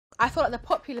I feel like the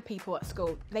popular people at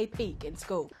school, they peak in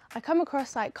school. I come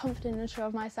across like confident and sure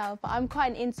of myself, but I'm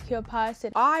quite an insecure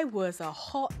person. I was a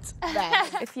hot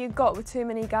mess. If you got with too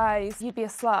many guys, you'd be a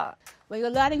slut. When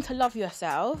you're learning to love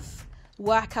yourself,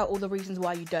 work out all the reasons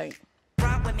why you don't.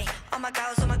 Rock with me, all my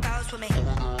girls with me.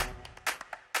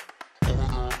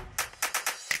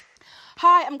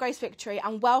 Hi, I'm Grace Victory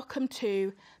and welcome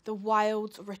to The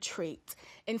Wilds Retreat,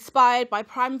 inspired by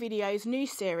Prime Video's new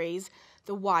series,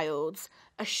 The Wilds,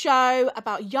 a show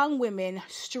about young women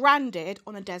stranded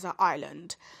on a desert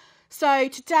island. So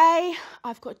today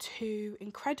I've got two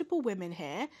incredible women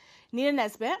here, Nina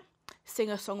Nesbitt,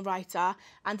 singer-songwriter,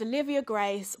 and Olivia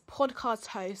Grace, podcast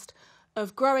host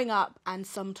of Growing Up and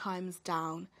Sometimes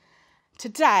Down.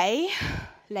 Today,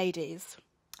 ladies,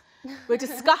 we're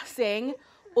discussing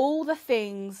all the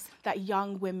things that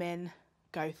young women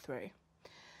go through.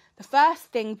 The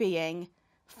first thing being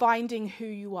finding who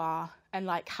you are and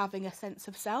like having a sense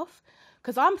of self.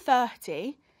 Because I'm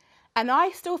 30 and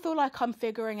I still feel like I'm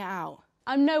figuring it out.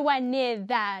 I'm nowhere near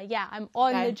there. Yeah, I'm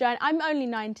on the journey. I'm only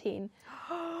 19.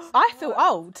 I feel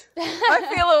old. I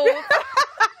feel old.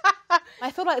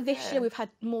 I feel like this year we've had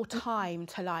more time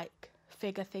to like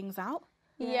figure things out.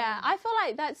 Yeah, I feel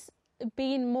like that's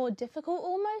been more difficult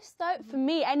almost though. For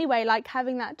me anyway, like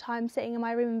having that time sitting in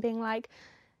my room and being like,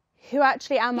 who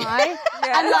actually am I?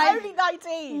 Yeah. And like, only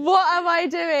 19. What am I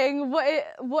doing?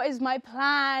 What is my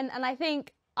plan? And I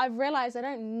think I've realised I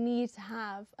don't need to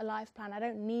have a life plan. I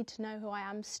don't need to know who I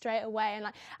am straight away. And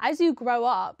like, as you grow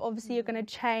up, obviously you're going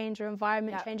to change, your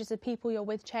environment changes, the people you're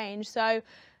with change. So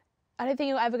I don't think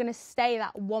you're ever going to stay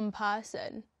that one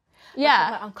person.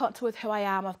 Yeah. I'm comfortable with who I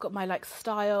am. I've got my like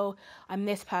style. I'm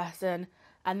this person.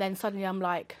 And then suddenly I'm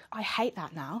like, I hate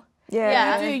that now.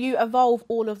 Yeah. You evolve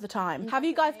all of the time. Have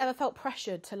you guys ever felt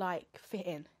pressured to like fit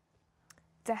in?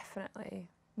 Definitely.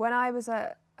 When I was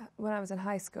in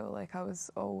high school, like I was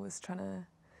always trying to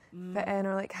fit in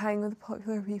or like hang with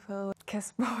popular people,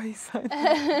 kiss boys.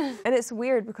 And it's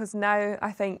weird because now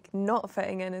I think not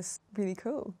fitting in is really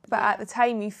cool. But at the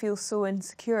time you feel so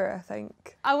insecure, I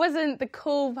think. I wasn't the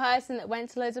cool person that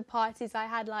went to loads of parties. I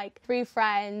had like 3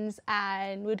 friends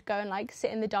and would go and like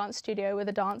sit in the dance studio with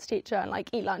a dance teacher and like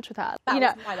eat lunch with her.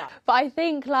 That was my life. But I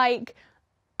think like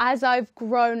as I've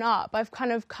grown up, I've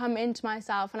kind of come into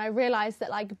myself and I realised that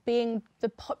like being the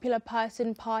popular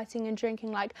person, partying and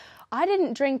drinking, like I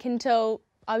didn't drink until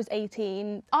I was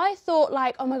 18. I thought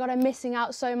like, oh my God, I'm missing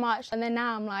out so much. And then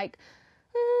now I'm like,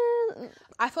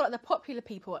 I feel like the popular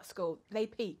people at school, they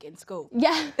peak in school.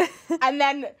 yeah. And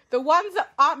then the ones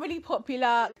that aren't really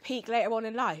popular peak later on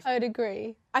in life. I would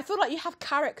agree. I feel like you have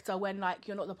character when like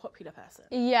you're not the popular person.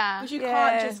 Yeah. Because you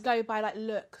can't just go by like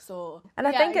looks or... And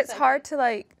I think it's exactly. hard to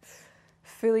like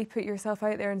fully put yourself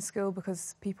out there in school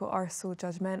because people are so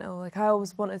judgmental. Like I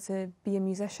always wanted to be a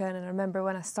musician, and I remember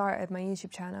when I started my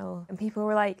YouTube channel and people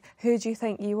were like, who do you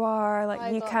think you are?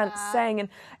 Like you can't sing, and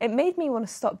it made me want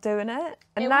to stop doing it.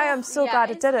 And now I'm so glad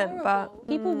I didn't. Horrible. But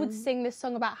people would sing this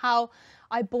song about how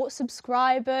I bought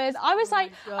subscribers. I was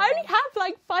like, I only have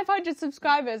like 500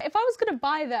 subscribers. If I was going to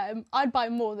buy them, I'd buy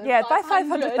more than buy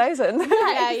 500,000.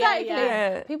 Yeah, exactly.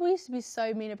 Yeah. People used to be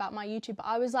so mean about my YouTube, but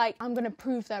I was like, I'm going to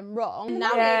prove them wrong.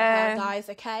 Now they guys,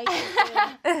 okay?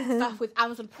 Stuff with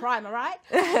Amazon Prime, all right?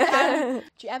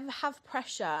 Do you ever have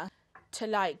pressure to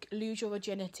like lose your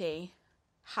virginity,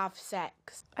 have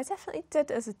sex? I definitely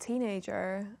did as a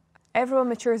teenager. Everyone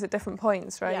matures at different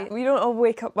points, right? Yeah. We don't all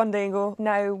wake up one day and go,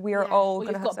 now we're all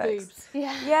going to have sex. Boobs.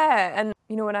 Yeah, and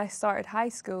you know, when I started high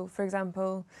school, for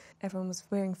example, everyone was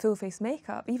wearing full face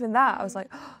makeup. Even that, I was like,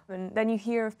 oh. And then you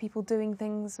hear of people doing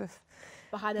things with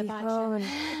Behind their back. and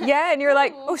and you're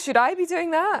like, oh, should I be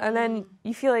doing that? And then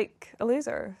you feel like a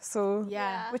loser. So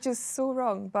which is so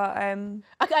wrong. But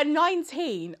Like at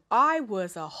 19, I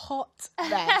was a hot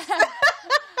mess.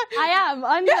 I am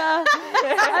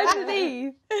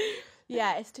underneath.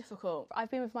 Yeah, it's difficult. I've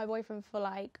been with my boyfriend for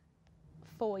like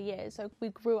 4 years, so we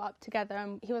grew up together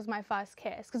and he was my first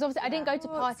kiss. Because obviously I didn't go to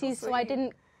parties, so I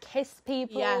didn't kiss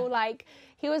people. Yeah. Like,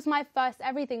 he was my first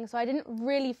everything, so I didn't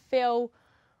really feel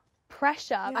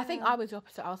pressure. Yeah. I think I was the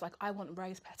opposite. I was like, I want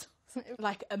rose petals.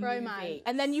 Like a Romance. movie.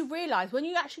 And then you realise when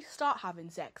you actually start having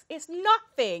sex, it's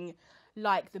nothing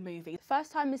like the movie.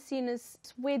 First time is seen as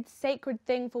this weird sacred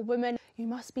thing for women. You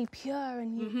must be pure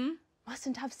and you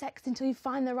mustn't have sex until you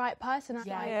find the right person.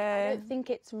 I don't think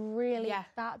it's really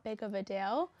that big of a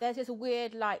deal. There's this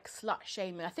weird like slut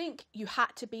shaming. I think you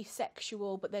had to be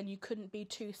sexual, but then you couldn't be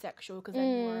too sexual because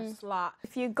then you were a slut.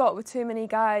 if you got with too many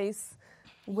guys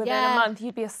within a month,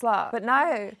 you'd be a slut. But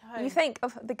now, you think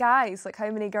of the guys, like how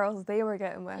many girls they were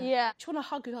getting with. Yeah. Do you want to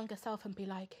hug your younger self and be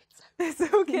like, It's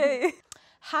okay.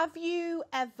 Have you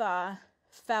ever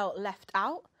felt left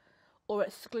out or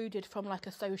excluded from like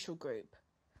a social group?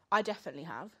 I definitely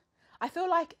have. I feel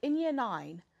like in year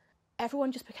 9,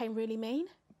 everyone just became really mean.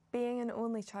 Being an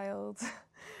only child,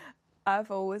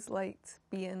 I've always liked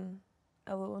being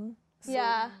alone. So,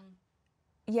 Yeah.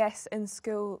 yes, in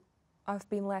school I've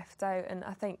been left out, and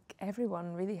I think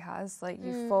everyone really has. Like,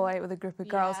 you fall out with a group of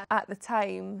girls. Yeah. At the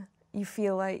time, you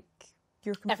feel like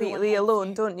you're Everyone completely hates alone,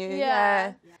 you. don't you?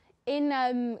 Yeah.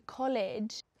 In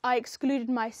college, I excluded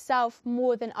myself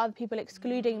more than other people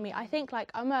excluding me. I think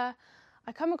like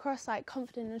I come across like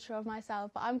confident and sure of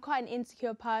myself, but I'm quite an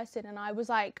insecure person, and I was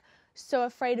like so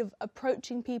afraid of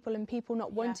approaching people and people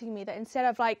not wanting me that instead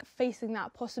of like facing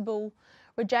that possible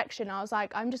rejection, I was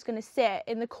like, I'm just gonna sit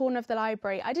in the corner of the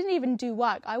library. I didn't even do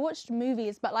work. I watched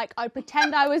movies, but like I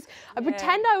pretend I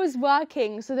was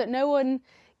working so that no one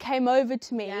came over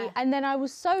to me. And then I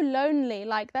was so lonely.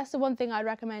 Like, that's the one thing I'd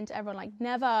recommend to everyone, like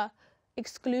never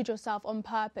exclude yourself on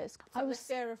purpose. I was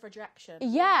fear of rejection.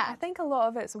 I think a lot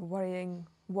of it's worrying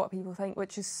what people think,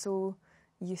 which is so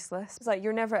useless. It's like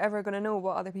you're never ever going to know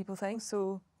what other people think,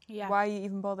 so why are you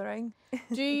even bothering?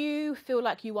 Do you feel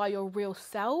like you are your real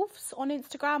selves on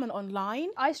Instagram and online?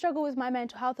 I struggle with my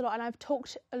mental health a lot, and I've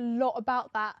talked a lot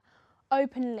about that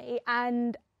openly,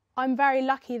 and I'm very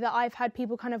lucky that I've had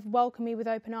people kind of welcome me with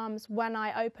open arms when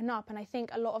I open up, and I think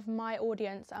a lot of my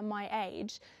audience and my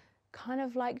age kind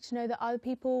of like to know that other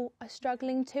people are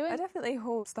struggling too. I definitely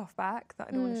hold stuff back that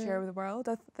I don't want to share with the world.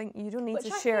 I think you don't need Which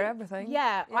to I share think- everything.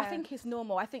 Yeah, I think it's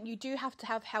normal. I think you do have to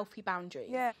have healthy boundaries.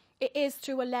 Yeah. It is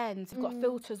through a lens. You've got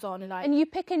filters on, and like. And you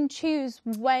pick and choose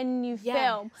when you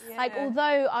film. Like, Yeah.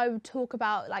 although I would talk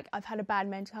about like I've had a bad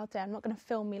mental health day, I'm not going to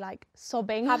film me like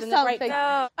sobbing Having or a something.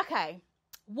 breakdown. Okay,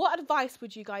 what advice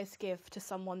would you guys give to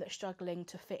someone that's struggling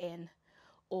to fit in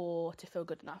or to feel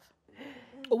good enough?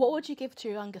 Or what would you give to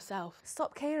your younger self?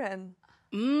 Stop caring.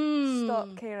 Mm.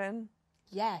 Stop caring,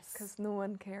 Yes. because no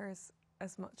one cares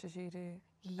as much as you do.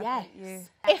 Yes. you.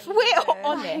 If we're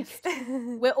honest,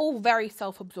 we're all very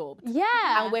self-absorbed.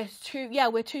 Yeah. And we're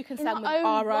too concerned with our own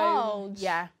our own. world.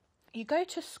 Yeah. You go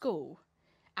to school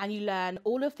and you learn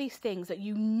all of these things that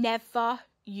you never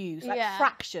use, like Yeah.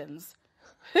 fractions.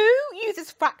 Who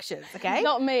uses fractions, okay?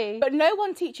 Not me. But no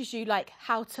one teaches you like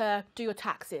how to do your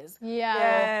taxes,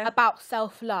 Yeah. about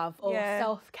self-love or Yeah.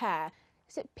 self-care.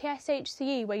 Is it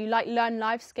PSHCE where you like learn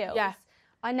life skills? Yeah.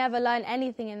 I never learned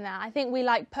anything in that. I think we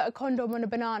like put a condom on a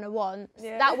banana once.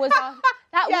 Yeah. That was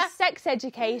Yeah. was sex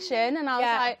education, and I was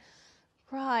Yeah. like,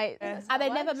 right. that's how And they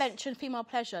it never works. mention female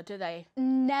pleasure, do they?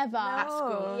 Never At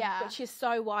school, Yeah. which is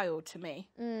so wild to me.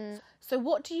 So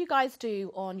what do you guys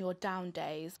do on your down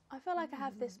days? I feel like I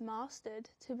have this mastered,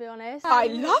 to be honest. I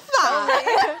love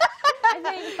that. I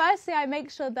think firstly I make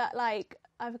sure that like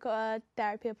I've got a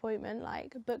therapy appointment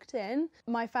like booked in.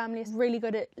 My family is really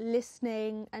good at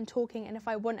listening and talking, and if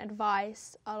I want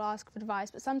advice, I'll ask for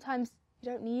advice. But sometimes you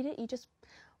don't need it. You just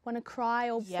want to cry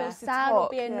or Yeah. feel To sad or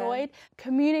talk, be yeah. annoyed.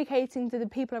 Communicating to the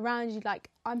people around you like,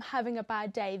 I'm having a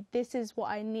bad day. This is what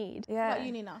I need. What Yeah. about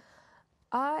you, Nina?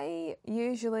 I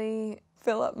usually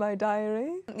fill up my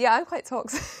diary. Yeah, I'm quite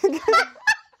toxic.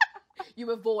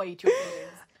 You avoid your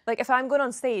feelings. Like, if I'm going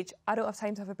on stage, I don't have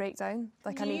time to have a breakdown.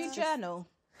 Like, Do I need you to journal?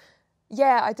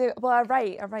 Yeah, I do. Well, I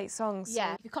write songs.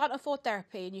 Yeah. If you can't afford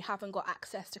therapy and you haven't got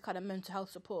access to kind of mental health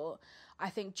support, I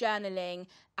think journaling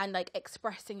and like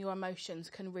expressing your emotions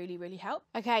can really, really help.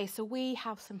 Okay, so we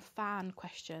have some fan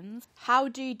questions. How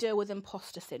do you deal with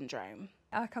imposter syndrome?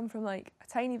 I come from like a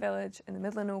tiny village in the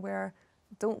middle of nowhere,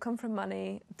 don't come from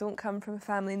money, don't come from a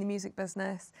family in the music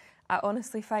business. I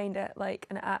honestly find it like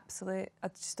an absolute, I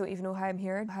just don't even know how I'm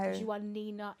here. How, You are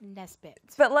Nina Nesbitt.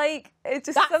 but like, it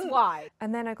just... That's why.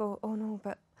 And then I go, oh no,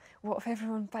 but what if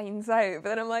everyone finds out? But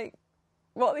then I'm like,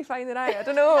 what are they finding out? I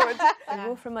don't know. I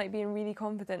go from like being really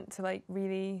confident to like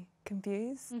really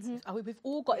confused. Oh, we've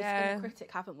all got this Yeah. inner critic,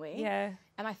 haven't we? Yeah.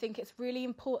 And I think it's really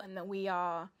important that we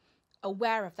are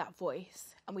aware of that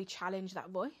voice and we challenge that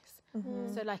voice.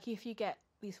 So like if you get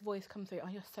this voice come through, oh,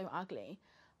 you're so ugly,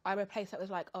 I replace that with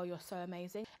like, oh, you're so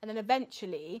amazing. And then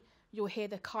eventually you'll hear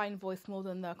the kind voice more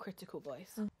than the critical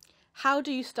voice. How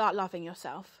do you start loving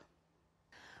yourself?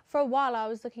 For a while I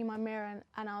was looking in my mirror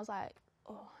and I was like,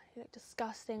 oh, you look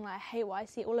disgusting, like I hate what I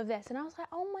see, all of this. And I was like,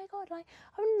 oh my God, like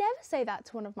I would never say that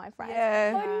to one of my friends.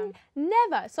 Yeah. I would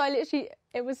never. So I literally,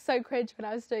 it was so cringe when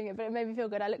I was doing it, but it made me feel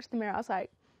good. I looked in the mirror, I was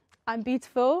like, I'm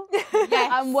beautiful,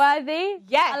 I'm worthy,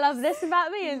 Yes. I love this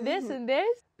about me and this and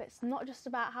this. But it's not just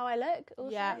about how I look, also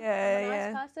Yeah. I'm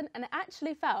a nice person. And it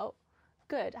actually felt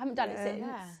good. I haven't done it since.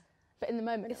 Yeah. But in the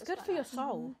moment, It's it was good like for your that.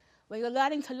 soul. When you're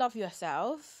learning to love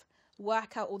yourself,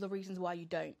 work out all the reasons why you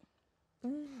don't.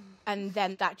 And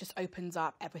then that just opens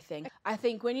up everything. I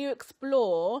think when you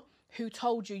explore who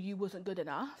told you you wasn't good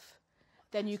enough,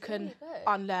 then you can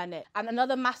unlearn it. And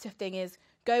another massive thing is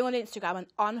going on Instagram and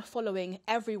unfollowing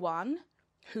everyone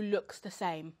who looks the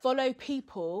same. Follow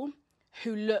people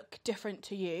who look different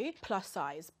to you, plus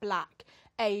size, black,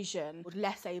 Asian,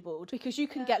 less abled, because you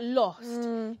can get lost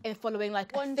in following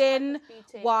like a thin,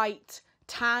 white,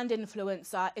 tanned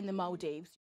influencer in the Maldives.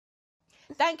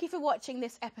 Thank you for watching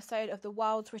this episode of The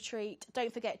Wilds Retreat.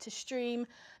 Don't forget to stream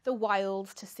The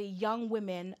Wilds to see young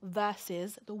women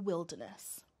versus the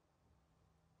wilderness.